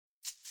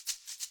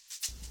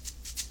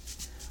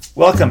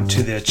Welcome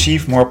to the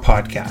Achieve More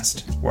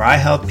podcast, where I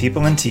help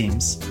people and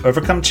teams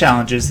overcome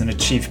challenges and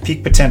achieve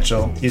peak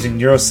potential using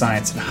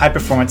neuroscience and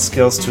high-performance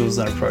skills, tools,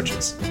 and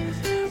approaches.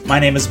 My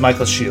name is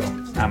Michael Scheel.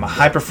 I'm a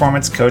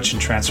high-performance coach and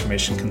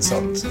transformation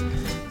consultant.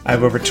 I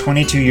have over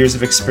 22 years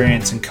of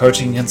experience in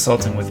coaching and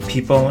consulting with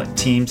people,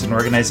 teams, and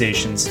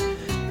organizations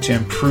to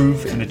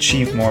improve and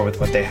achieve more with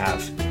what they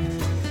have.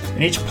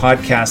 In each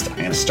podcast, I'm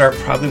going to start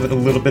probably with a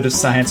little bit of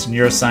science and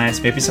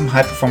neuroscience, maybe some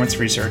high-performance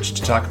research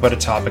to talk about a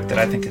topic that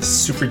I think is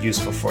super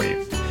useful for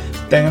you.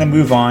 Then I'm going to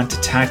move on to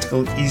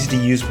tactical,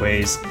 easy-to-use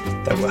ways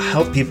that will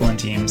help people and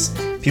teams,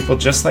 people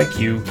just like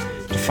you,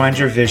 to find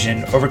your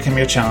vision, overcome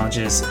your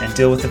challenges, and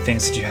deal with the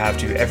things that you have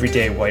to every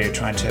day while you're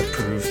trying to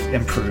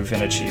improve,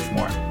 and achieve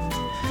more.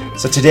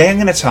 So today I'm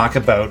going to talk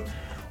about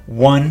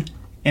one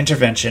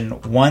intervention,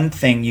 one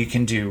thing you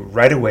can do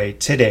right away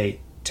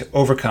today to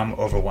overcome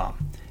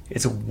overwhelm.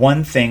 It's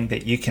one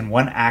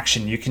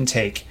action you can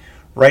take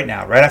right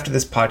now, right after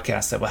this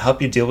podcast, that will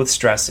help you deal with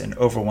stress and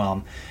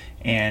overwhelm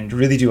and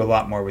really do a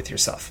lot more with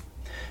yourself.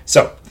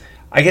 So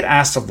I get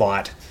asked a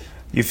lot.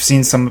 You've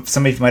seen some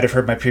of you might have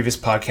heard my previous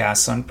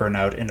podcasts on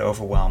burnout and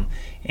overwhelm,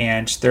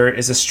 and there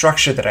is a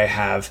structure that I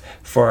have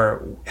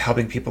for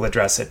helping people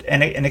address it,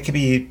 and it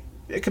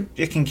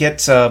can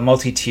get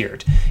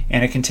multi-tiered,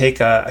 and it can take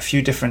a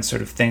few different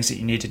sort of things that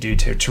you need to do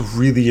to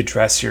really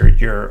address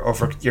your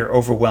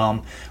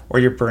overwhelm or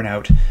your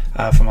burnout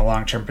from a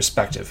long-term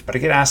perspective. But I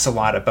get asked a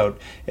lot about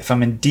if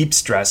I'm in deep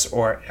stress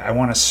or I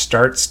want to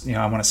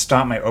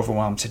stop my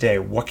overwhelm today,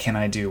 what can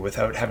I do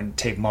without having to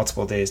take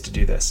multiple days to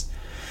do this?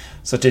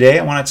 So today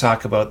I want to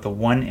talk about the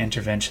one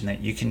intervention that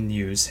you can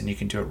use, and you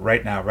can do it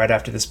right now, right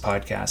after this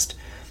podcast,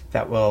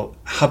 that will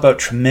help out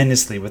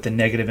tremendously with the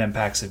negative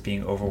impacts of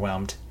being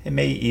overwhelmed. It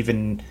may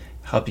even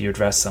help you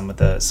address some of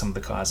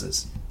the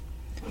causes.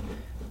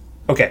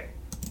 Okay.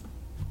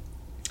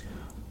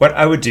 What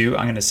I would do,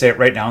 I'm going to say it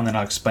right now and then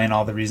I'll explain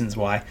all the reasons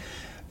why.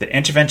 The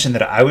intervention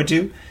that I would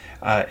do,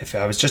 if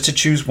I was just to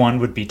choose one,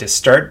 would be to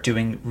start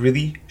doing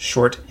really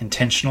short,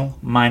 intentional,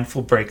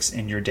 mindful breaks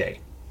in your day.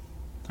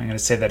 I'm going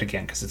to say that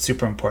again because it's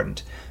super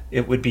important.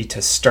 It would be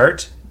to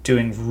start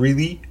doing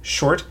really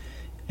short,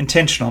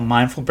 intentional,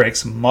 mindful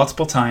breaks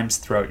multiple times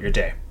throughout your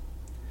day.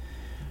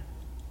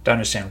 To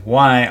understand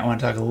why, I want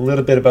to talk a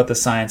little bit about the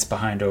science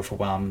behind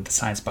overwhelm, the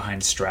science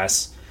behind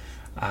stress.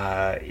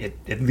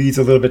 It leads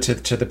a little bit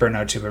to the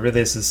burnout too, but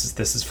really this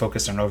is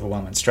focused on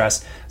overwhelm and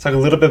stress. Let's talk a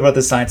little bit about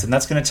the science, and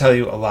that's going to tell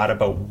you a lot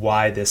about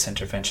why this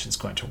intervention is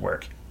going to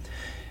work.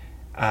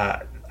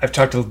 I've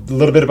talked a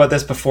little bit about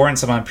this before in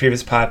some of my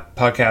previous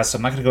podcasts, so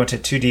I'm not going to go into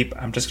it too deep.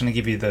 I'm just going to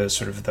give you the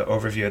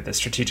overview at the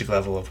strategic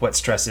level of what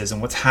stress is and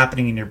what's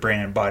happening in your brain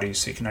and body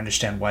so you can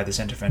understand why this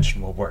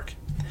intervention will work.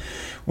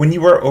 When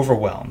you are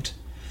overwhelmed,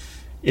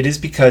 it is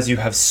because you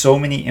have so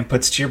many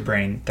inputs to your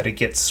brain that it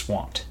gets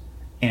swamped,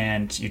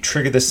 and you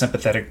trigger the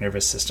sympathetic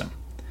nervous system.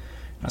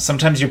 Now,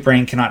 sometimes your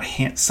brain cannot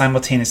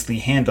simultaneously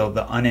handle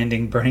the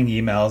unending burning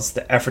emails,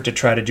 the effort to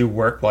try to do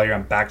work while you're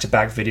on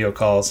back-to-back video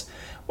calls,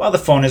 while the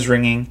phone is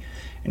ringing,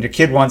 and your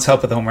kid wants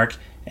help with homework,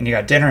 and you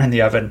got dinner in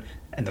the oven,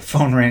 and the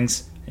phone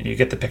rings, and you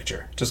get the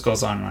picture. It just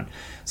goes on and on.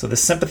 So the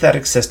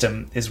sympathetic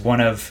system is one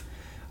of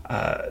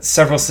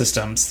several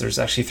systems. There's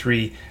actually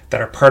three that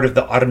are part of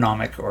the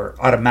autonomic or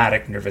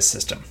automatic nervous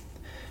system,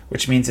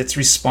 which means it's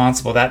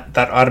responsible. That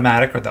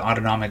automatic or the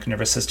autonomic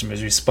nervous system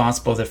is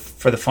responsible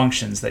for the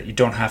functions that you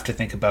don't have to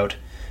think about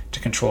to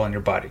control in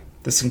your body.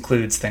 This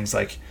includes things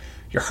like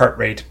your heart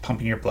rate,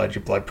 pumping your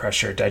blood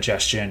pressure,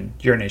 digestion,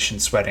 urination,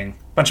 sweating,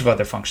 a bunch of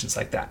other functions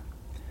like that.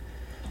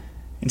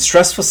 In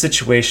stressful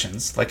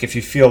situations, like if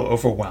you feel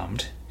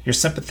overwhelmed, your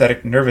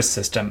sympathetic nervous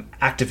system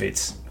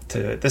activates.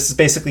 This is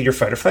basically your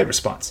fight or flight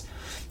response.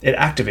 It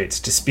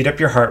activates to speed up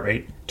your heart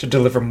rate, to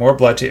deliver more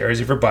blood to areas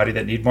of your body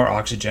that need more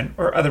oxygen,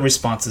 or other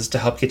responses to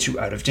help get you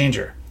out of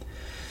danger.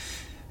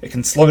 It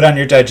can slow down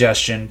your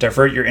digestion,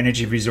 divert your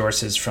energy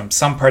resources from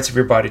some parts of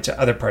your body to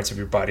other parts of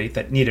your body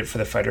that need it for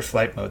the fight or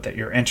flight mode that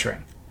you're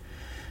entering.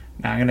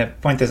 Now, I'm going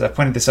to I've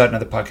pointed this out in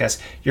other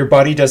podcasts. Your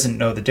body doesn't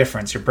know the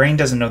difference. Your brain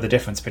doesn't know the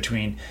difference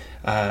between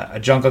a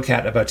jungle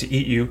cat about to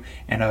eat you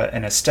and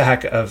a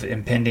stack of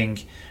impending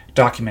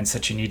documents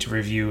that you need to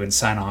review and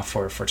sign off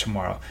for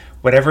tomorrow.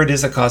 Whatever it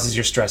is that causes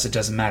your stress, it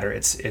doesn't matter.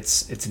 It's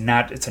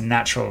a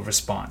natural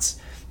response.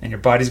 And your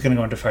body's going to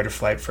go into fight or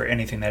flight for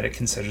anything that it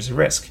considers a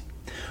risk.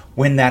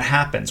 When that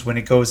happens, when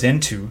it goes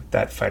into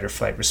that fight or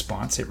flight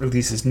response, it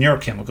releases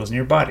neurochemicals in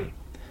your body,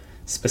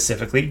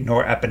 specifically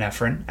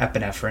norepinephrine,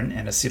 epinephrine,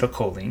 and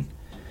acetylcholine,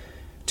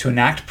 to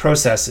enact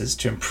processes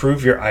to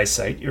improve your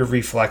eyesight, your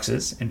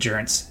reflexes,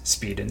 endurance,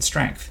 speed, and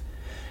strength.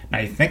 Now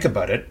you think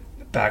about it,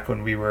 back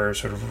when we were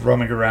sort of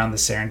roaming around the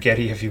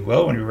Serengeti, if you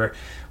will, when we were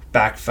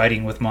back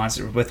fighting with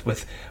monsters,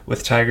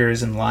 with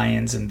tigers and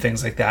lions and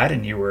things like that,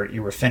 and you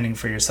were fending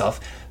for yourself,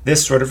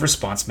 this sort of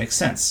response makes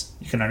sense.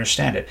 You can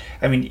understand it.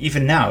 I mean,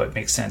 even now it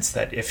makes sense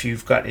that if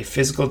you've got a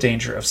physical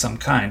danger of some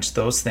kind,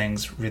 those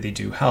things really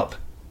do help.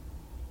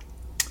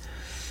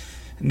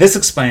 And this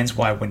explains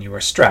why when you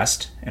are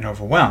stressed and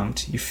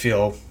overwhelmed, you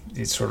feel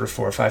these sort of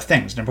 4 or 5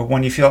 things. Number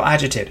 1, you feel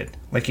agitated,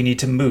 like you need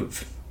to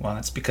move, Well,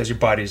 that's because your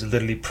body is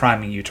literally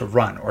priming you to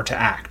run or to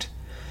act.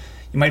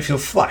 You might feel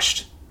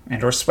flushed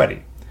and or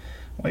sweaty.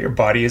 Well, your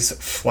body is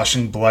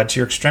flushing blood to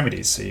your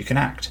extremities so you can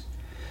act.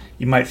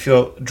 You might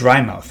feel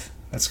dry mouth.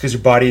 That's because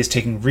your body is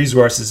taking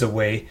resources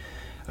away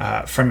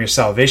from your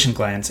salivation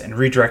glands and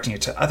redirecting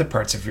it to other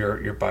parts of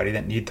your body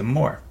that need them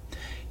more.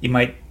 You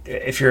might,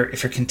 if you're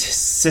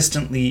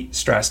consistently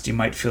stressed, you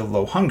might feel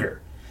low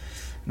hunger.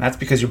 And that's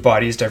because your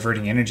body is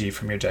diverting energy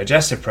from your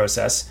digestive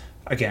process,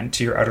 again,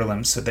 to your outer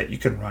limbs so that you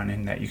can run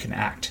and that you can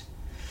act.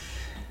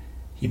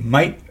 You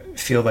might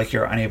feel like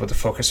you're unable to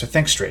focus or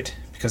think straight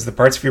because the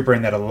parts of your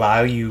brain that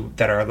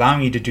are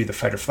allowing you to do the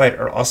fight or flight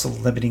are also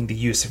limiting the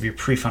use of your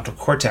prefrontal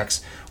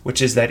cortex,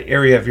 which is that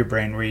area of your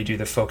brain where you do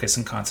the focus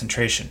and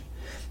concentration.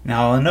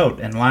 Now, I'll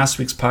note, in last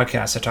week's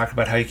podcast, I talked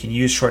about how you can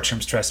use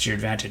short-term stress to your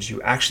advantage. You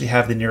actually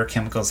have the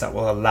neurochemicals that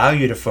will allow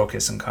you to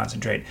focus and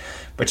concentrate,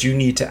 but you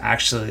need to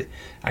actually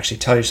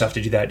tell yourself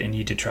to do that and you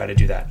need to try to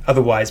do that.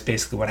 Otherwise,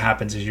 basically what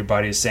happens is your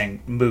body is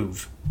saying,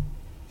 move.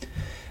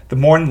 The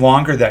more and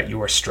longer that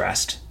you are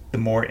stressed, the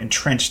more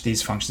entrenched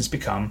these functions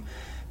become,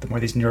 the more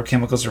these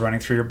neurochemicals are running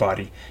through your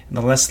body, and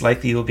the less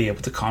likely you'll be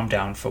able to calm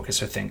down, focus,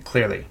 or think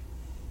clearly.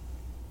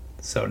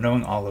 So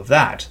knowing all of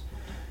that,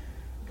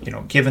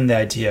 given the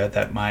idea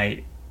that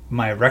my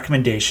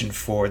recommendation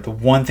for the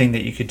one thing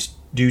that you could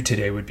do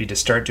today would be to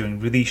start doing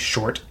really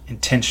short,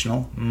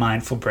 intentional,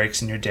 mindful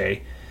breaks in your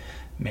day,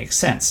 makes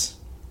sense.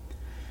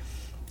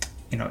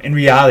 In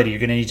reality, you're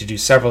going to need to do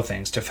several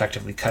things to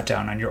effectively cut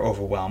down on your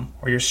overwhelm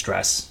or your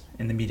stress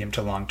in the medium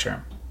to long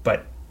term.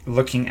 But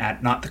looking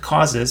at not the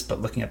causes,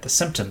 but looking at the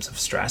symptoms of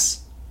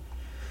stress,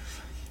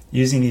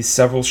 using these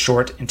several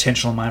short,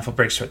 intentional, mindful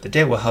breaks throughout the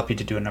day will help you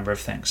to do a number of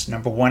things.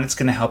 Number one, it's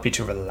going to help you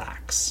to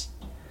relax.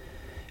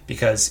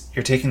 Because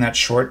you're taking a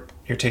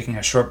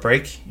short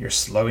break, you're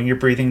slowing your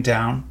breathing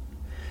down,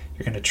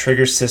 you're going to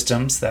trigger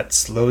systems that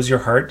slows your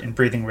heart and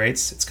breathing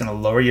rates, it's going to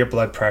lower your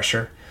blood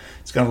pressure,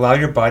 it's going to allow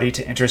your body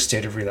to enter a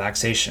state of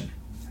relaxation.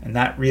 And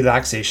that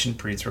relaxation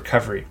breeds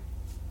recovery.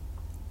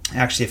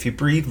 Actually, if you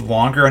breathe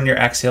longer on your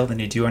exhale than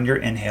you do on your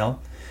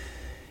inhale,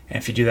 and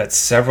if you do that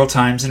several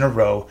times in a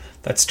row,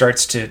 that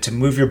starts to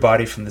move your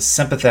body from the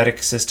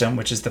sympathetic system,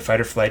 which is the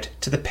fight or flight,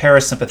 to the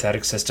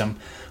parasympathetic system,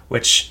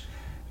 which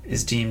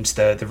is deemed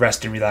the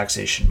rest and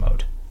relaxation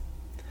mode.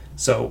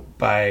 So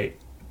by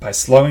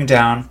slowing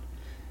down,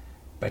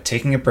 by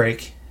taking a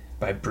break,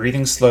 by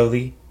breathing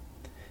slowly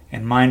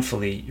and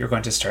mindfully, you're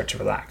going to start to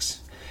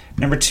relax.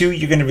 Number two,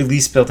 you're going to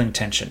release building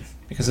tension,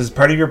 because as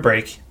part of your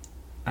break,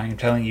 I'm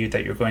telling you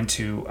that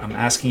I'm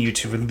asking you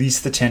to release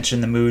the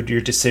tension, the mood,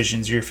 your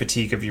decisions, your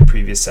fatigue of your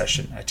previous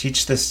session. I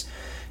teach this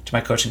to my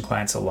coaching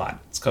clients a lot.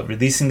 It's called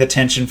releasing the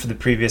tension for the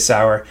previous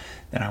hour.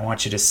 Then I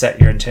want you to set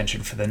your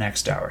intention for the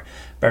next hour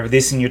by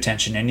releasing your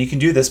tension. And you can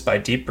do this by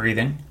deep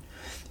breathing.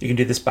 You can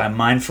do this by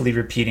mindfully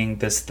repeating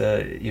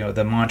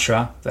the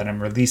mantra that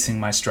I'm releasing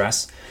my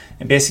stress.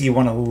 And basically you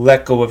want to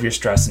let go of your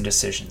stress and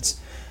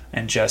decisions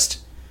and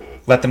just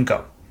let them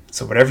go.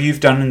 So whatever you've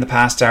done in the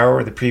past hour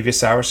or the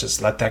previous hours,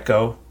 just let that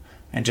go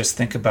and just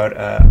think about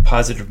a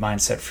positive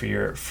mindset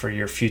for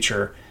your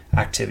future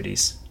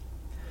activities.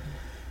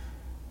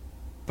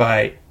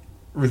 By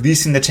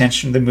releasing the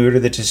tension, the mood, or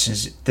the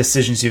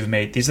decisions you've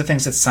made, these are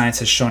things that science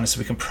has shown us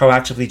we can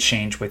proactively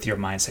change with your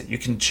mindset. You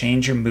can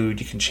change your mood,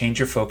 you can change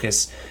your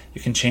focus, you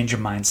can change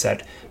your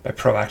mindset by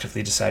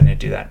proactively deciding to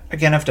do that.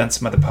 Again, I've done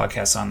some other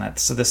podcasts on that,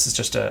 so this is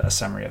just a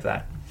summary of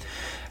that.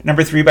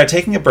 Number three, by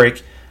taking a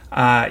break,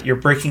 you're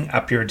breaking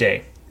up your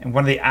day. And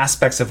one of the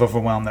aspects of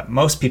overwhelm that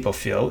most people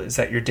feel is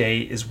that your day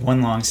is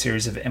one long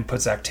series of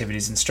inputs,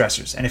 activities, and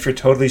stressors. And if you're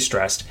totally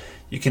stressed,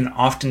 you can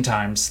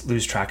oftentimes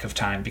lose track of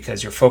time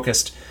because you're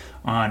focused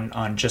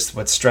on just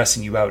what's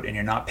stressing you out and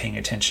you're not paying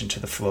attention to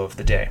the flow of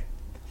the day.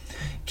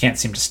 Can't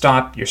seem to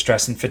stop, your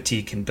stress and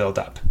fatigue can build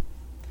up.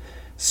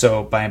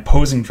 So by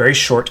imposing very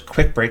short,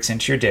 quick breaks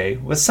into your day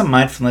with some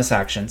mindfulness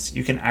actions,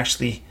 you can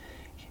actually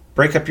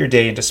break up your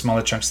day into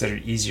smaller chunks that are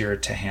easier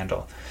to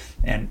handle.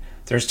 And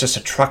there's just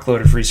a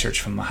truckload of research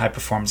from the high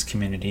performance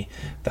community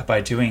that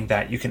by doing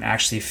that you can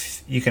actually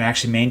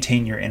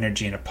maintain your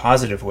energy in a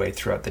positive way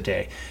throughout the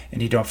day,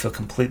 and you don't feel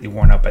completely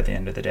worn out by the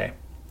end of the day.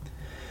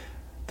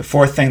 The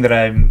fourth thing that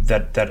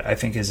I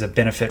think is a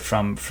benefit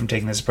from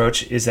taking this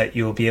approach is that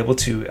you'll be able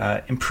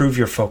to improve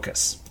your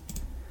focus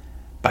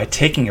by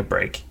taking a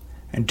break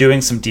and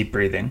doing some deep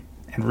breathing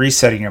and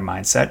resetting your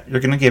mindset.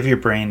 You're going to give your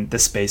brain the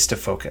space to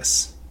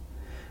focus.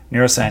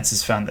 Neuroscience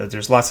has found that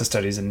there's lots of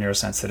studies in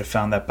neuroscience that have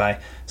found that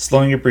by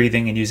slowing your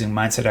breathing and using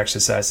mindset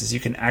exercises, you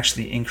can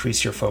actually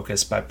increase your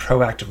focus by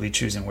proactively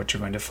choosing what you're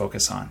going to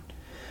focus on.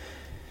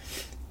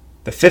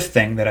 The fifth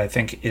thing that I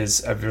think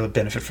is a real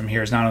benefit from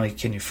here is not only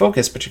can you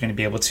focus, but you're going to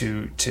be able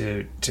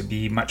to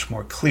be much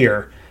more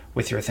clear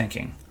with your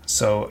thinking.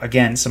 So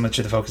again, similar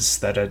to the focus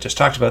that I just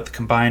talked about, the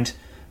combined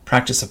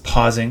practice of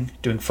pausing,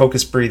 doing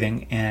focused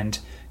breathing, and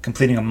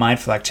completing a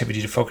mindful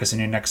activity to focus on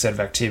your next set of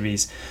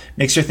activities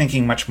makes your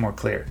thinking much more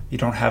clear. You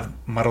don't have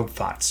muddled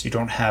thoughts. You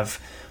don't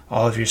have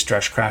all of your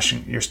stress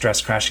crashing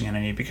in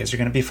on you because you're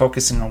going to be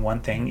focusing on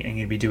one thing and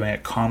you're going to be doing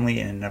it calmly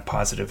and in a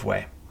positive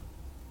way.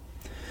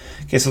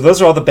 Okay, so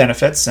those are all the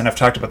benefits, and I've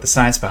talked about the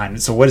science behind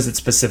it. So what is it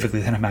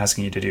specifically that I'm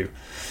asking you to do?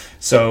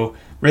 So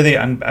really,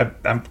 I'm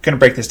going to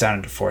break this down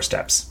into 4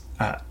 steps.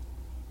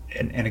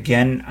 And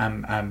again,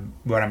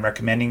 what I'm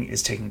recommending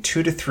is taking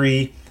 2 to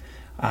 3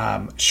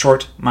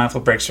 short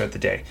mindful breaks throughout the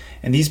day.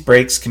 And these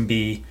breaks can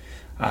be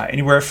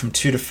anywhere from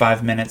 2 to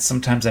 5 minutes.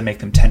 Sometimes I make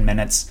them 10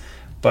 minutes.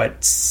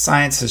 But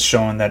science has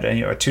shown that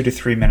 2 to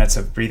 3 minutes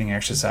of breathing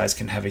exercise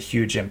can have a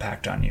huge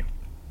impact on you.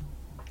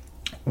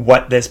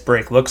 What this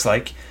break looks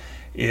like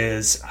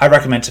is I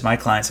recommend to my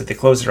clients that they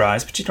close their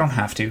eyes, but you don't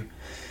have to.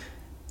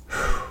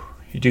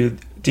 You do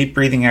deep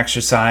breathing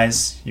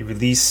exercise, you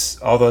release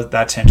all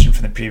that tension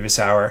from the previous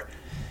hour,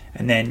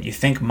 and then you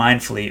think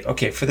mindfully,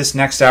 okay, for this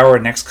next hour,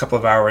 next couple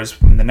of hours,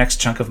 the next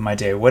chunk of my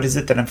day, what is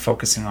it that I'm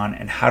focusing on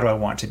and how do I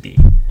want to be?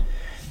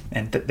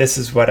 And this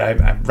is what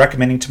I'm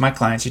recommending to my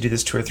clients. You do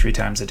this 2 or 3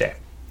 times a day.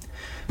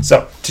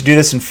 So to do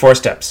this in 4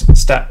 steps,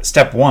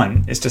 step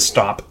 1 is to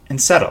stop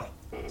and settle.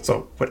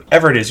 So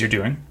whatever it is you're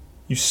doing,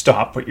 you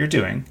stop what you're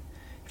doing,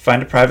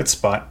 find a private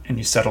spot, and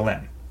you settle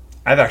in.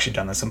 I've actually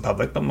done this in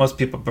public, but most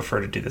people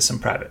prefer to do this in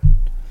private.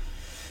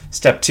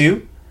 Step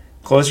 2,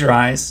 close your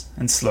eyes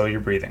and slow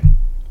your breathing.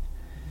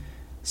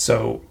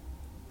 So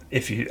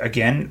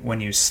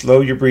when you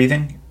slow your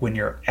breathing, when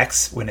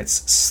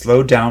it's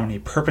slowed down, when you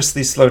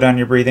purposely slow down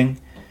your breathing,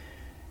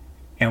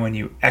 and when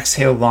you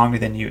exhale longer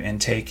than you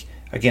intake,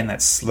 again,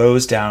 that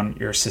slows down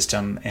your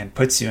system and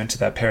puts you into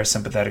that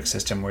parasympathetic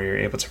system where you're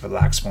able to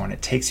relax more, and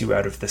it takes you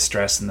out of the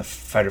stress and the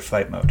fight or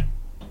flight mode.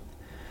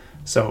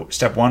 So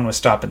step 1 was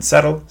stop and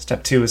settle.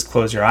 Step 2 is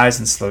close your eyes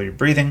and slow your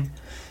breathing.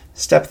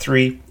 Step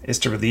 3 is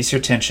to release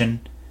your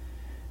tension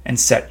and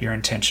set your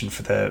intention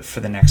for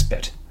the next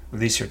bit.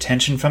 Release your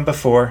tension from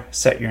before,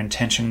 set your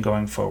intention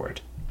going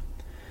forward.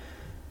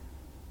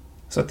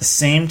 So at the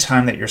same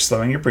time that you're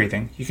slowing your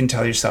breathing, you can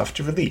tell yourself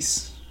to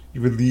release.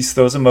 You release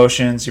those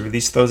emotions, you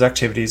release those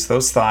activities,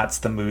 those thoughts,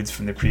 the moods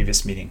from the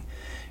previous meeting.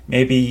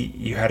 Maybe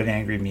you had an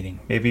angry meeting.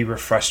 Maybe you were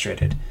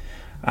frustrated.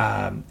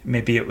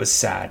 Maybe it was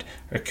sad.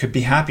 Or it could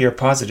be happy or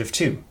positive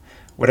too.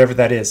 Whatever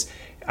that is,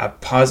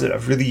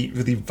 positive, really,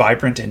 really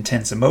vibrant,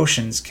 intense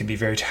emotions can be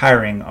very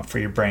tiring for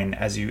your brain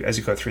as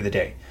you go through the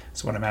day.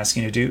 So what I'm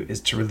asking you to do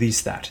is to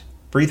release that.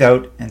 Breathe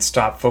out and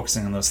stop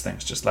focusing on those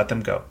things. Just let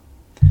them go.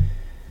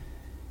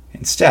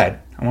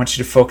 Instead, I want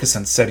you to focus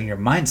on setting your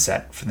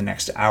mindset for the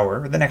next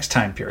hour or the next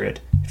time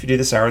period. If you do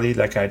this hourly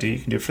like I do, you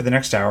can do it for the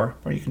next hour,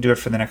 or you can do it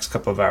for the next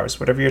couple of hours,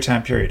 whatever your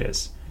time period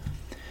is.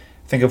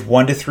 Think of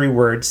 1 to 3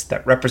 words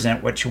that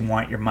represent what you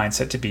want your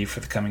mindset to be for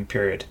the coming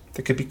period.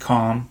 That could be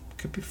calm,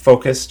 could be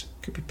focused,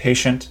 could be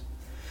patient,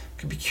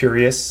 could be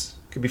curious,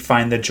 could be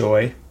find the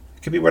joy,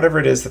 it could be whatever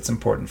it is that's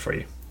important for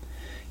you.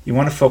 You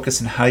want to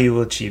focus on how you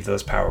will achieve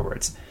those power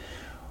words.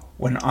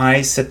 When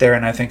I sit there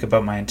and I think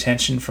about my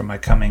intention for my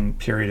coming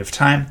period of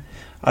time,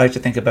 I like to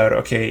think about,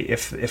 okay,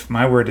 if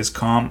my word is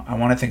calm, I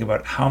want to think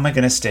about how am I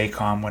going to stay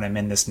calm when I'm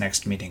in this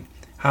next meeting?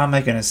 How am I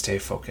going to stay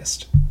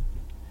focused?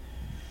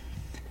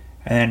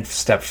 And then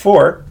step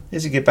 4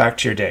 is you get back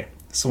to your day.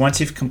 So once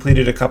you've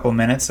completed a couple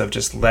minutes of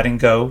just letting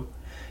go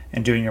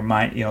and doing your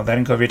mind,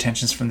 letting go of your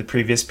tensions from the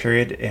previous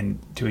period and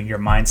doing your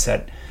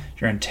mindset,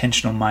 your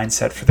intentional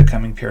mindset for the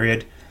coming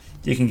period,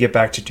 you can get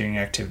back to doing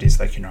activities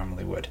like you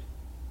normally would.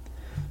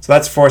 So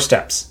that's 4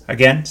 steps.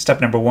 Again, step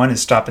number 1 is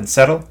stop and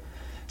settle.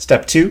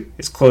 Step 2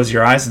 is close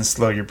your eyes and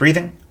slow your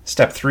breathing.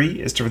 Step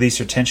 3 is to release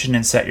your tension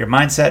and set your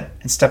mindset.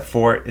 And step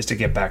 4 is to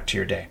get back to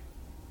your day.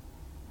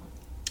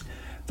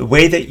 The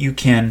way that you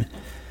can...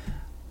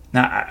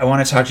 Now, I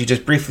want to talk to you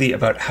just briefly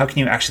about how can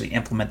you actually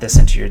implement this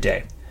into your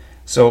day.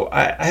 So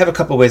I have a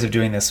couple ways of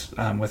doing this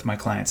with my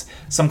clients.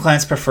 Some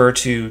clients prefer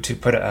to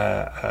put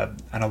an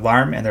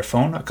alarm in their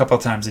phone a couple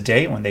of times a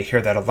day. When they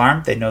hear that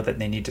alarm, they know that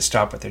they need to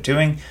stop what they're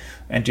doing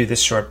and do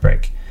this short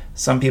break.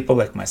 Some people,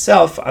 like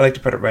myself, I like to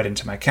put it right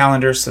into my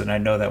calendar so that I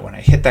know that when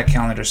I hit that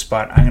calendar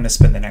spot, I'm going to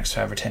spend the next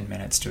 5 or 10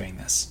 minutes doing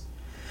this.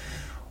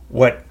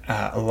 What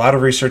a lot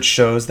of research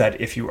shows that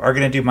if you are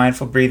going to do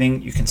mindful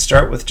breathing, you can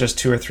start with just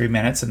 2 or 3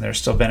 minutes, and there's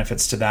still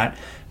benefits to that.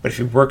 But if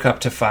you work up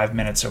to 5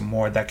 minutes or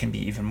more, that can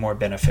be even more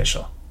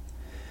beneficial.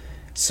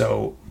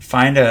 So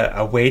find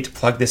a way to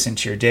plug this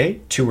into your day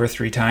 2 or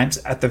 3 times.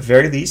 At the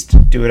very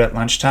least, do it at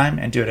lunchtime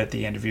and do it at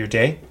the end of your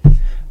day.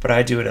 But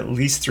I do it at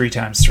least 3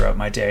 times throughout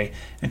my day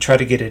and try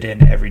to get it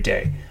in every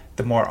day.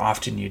 The more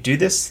often you do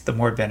this, the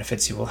more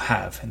benefits you will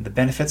have, and the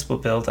benefits will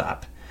build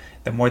up.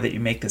 The more that you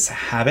make this a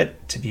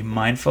habit to be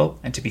mindful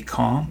and to be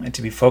calm and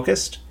to be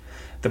focused,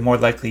 the more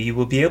likely you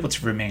will be able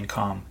to remain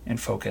calm and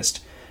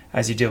focused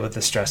as you deal with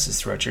the stresses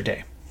throughout your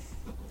day.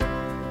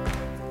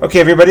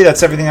 Okay, everybody,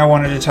 that's everything I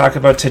wanted to talk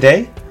about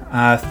today.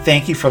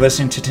 Thank you for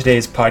listening to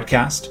today's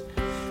podcast.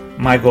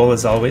 My goal,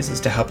 as always,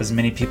 is to help as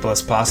many people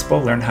as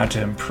possible learn how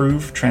to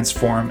improve,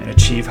 transform, and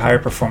achieve higher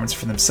performance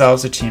for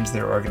themselves, their teams,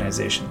 their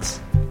organizations.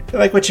 If you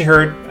like what you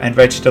heard, I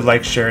invite you to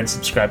like, share, and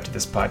subscribe to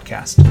this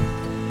podcast.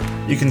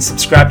 You can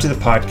subscribe to the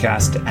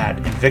podcast at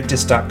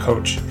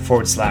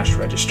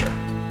invictus.coach/register.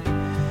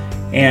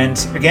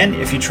 And again,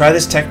 if you try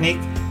this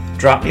technique,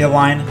 drop me a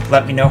line,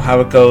 let me know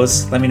how it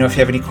goes, let me know if you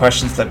have any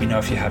questions, let me know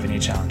if you have any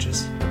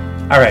challenges.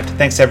 All right.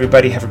 Thanks,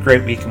 everybody. Have a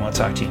great week, and we'll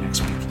talk to you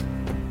next week.